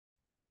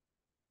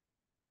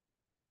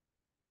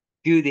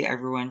Good day,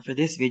 everyone. For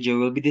this video,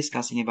 we'll be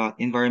discussing about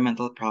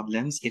environmental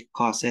problems, its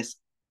causes,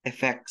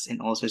 effects,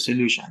 and also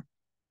solution.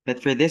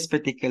 But for this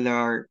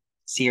particular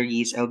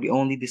series, I'll be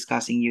only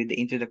discussing you the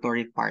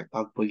introductory part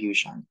of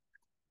pollution.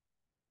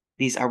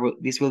 These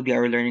will be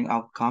our learning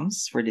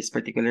outcomes for this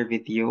particular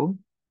video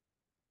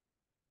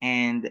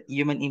and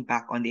human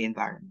impact on the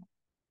environment.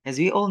 As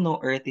we all know,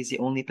 Earth is the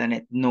only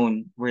planet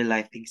known where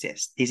life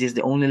exists. This is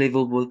the only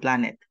livable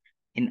planet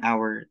in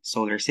our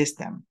solar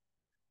system.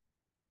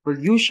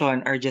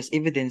 Pollution are just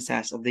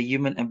evidences of the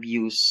human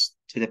abuse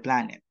to the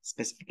planet,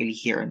 specifically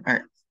here on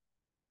Earth.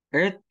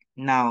 Earth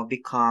now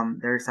become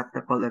the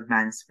receptacle of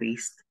man's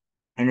waste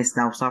and is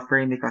now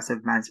suffering because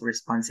of man's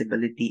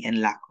responsibility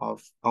and lack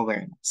of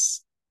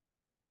awareness.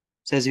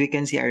 So as we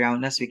can see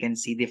around us, we can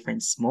see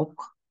different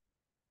smoke,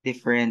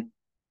 different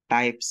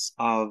types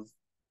of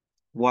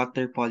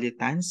water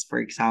pollutants. For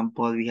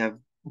example, we have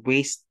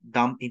waste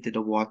dumped into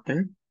the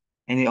water,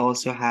 and we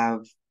also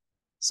have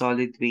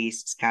solid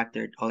waste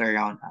scattered all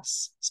around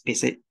us,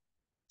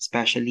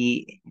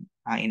 especially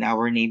in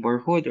our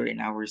neighborhood or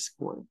in our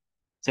school.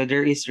 So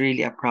there is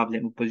really a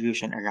problem of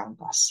pollution around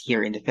us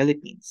here in the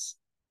Philippines.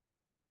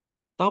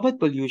 Talk about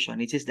pollution,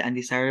 it is the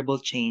undesirable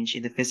change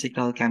in the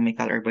physical,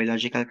 chemical, or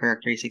biological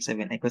characteristics of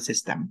an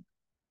ecosystem.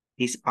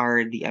 These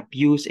are the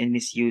abuse and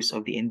misuse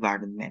of the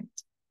environment.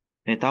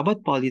 When we talk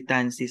about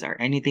pollutants, these are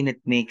anything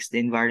that makes the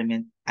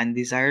environment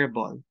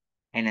undesirable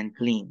and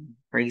unclean.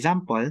 For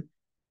example,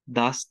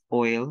 dust,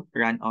 oil,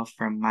 runoff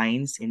from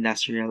mines,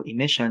 industrial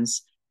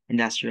emissions,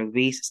 industrial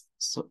waste,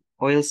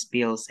 oil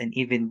spills, and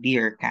even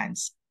beer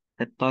cans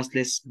that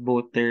tossless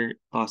boater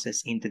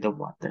tosses into the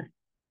water.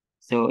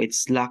 So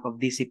it's lack of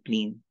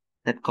discipline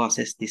that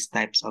causes these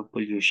types of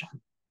pollution.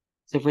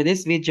 So for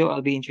this video,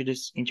 I'll be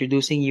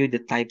introducing you the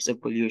types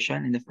of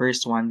pollution, and the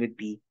first one would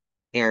be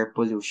air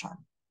pollution.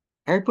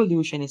 Air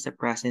pollution is the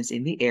presence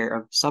in the air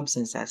of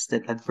substances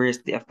that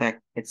adversely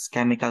affect its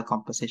chemical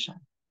composition.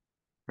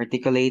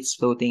 Particulates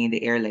floating in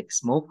the air like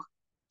smoke,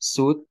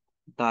 soot,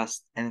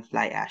 dust, and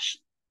fly ash,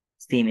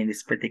 seen in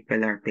this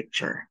particular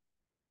picture.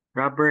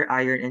 Rubber,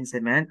 iron, and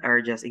cement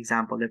are just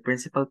examples of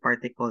principal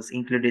particles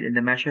included in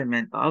the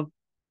measurement of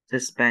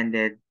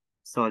suspended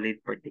solid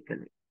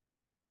particulate.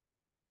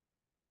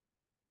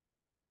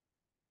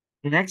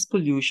 The next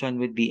pollution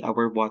would be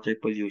our water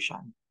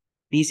pollution.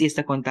 This is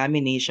the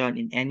contamination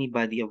in any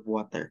body of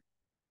water.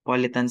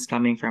 Pollutants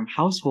coming from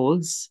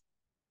households,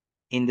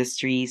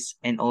 industries,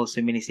 and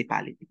also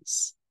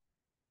municipalities.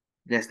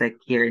 Just like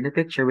here in the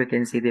picture, we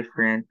can see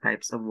different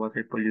types of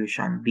water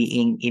pollution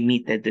being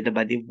emitted to the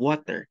body of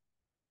water,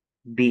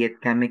 be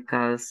it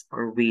chemicals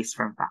or waste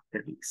from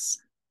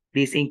factories.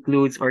 This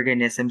includes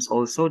organisms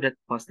also that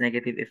cause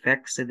negative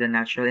effects to the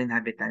natural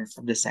inhabitants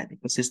of the said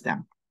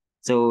ecosystem.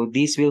 So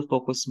this will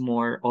focus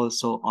more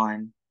also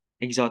on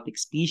exotic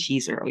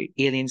species or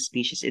alien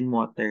species in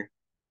water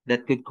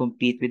that could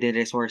compete with the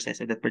resources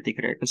of that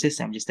particular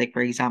ecosystem. Just like,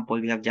 for example,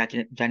 we have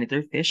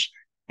janitor fish,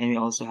 and we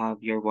also have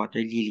your water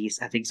lilies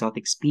as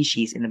exotic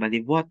species in the body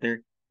of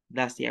water.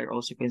 Thus, they are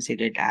also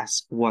considered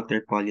as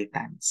water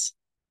pollutants.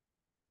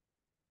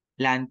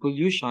 Land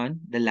pollution,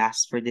 the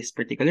last for this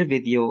particular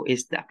video,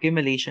 is the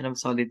accumulation of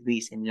solid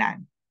waste in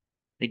land.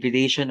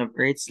 Degradation of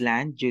Earth's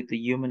land due to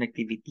human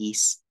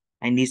activities,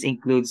 and these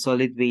include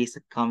solid waste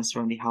that comes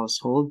from the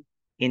household,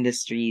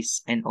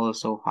 industries, and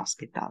also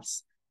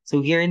hospitals. So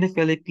here in the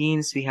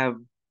Philippines, we have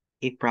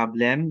a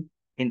problem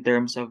in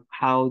terms of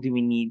how do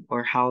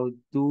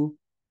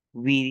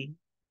we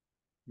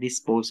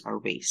dispose our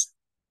waste.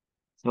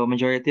 So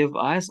majority of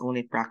us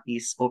only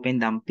practice open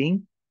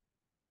dumping,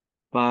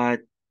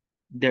 but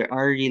there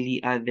are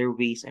really other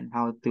ways on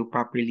how to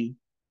properly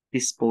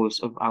dispose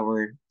of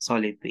our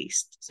solid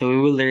waste. So we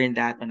will learn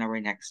that on our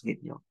next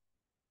video.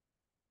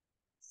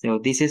 So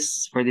this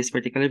is for this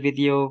particular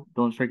video.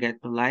 Don't forget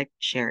to like,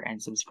 share,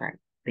 and subscribe.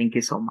 Thank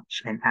you so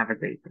much and have a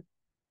great day.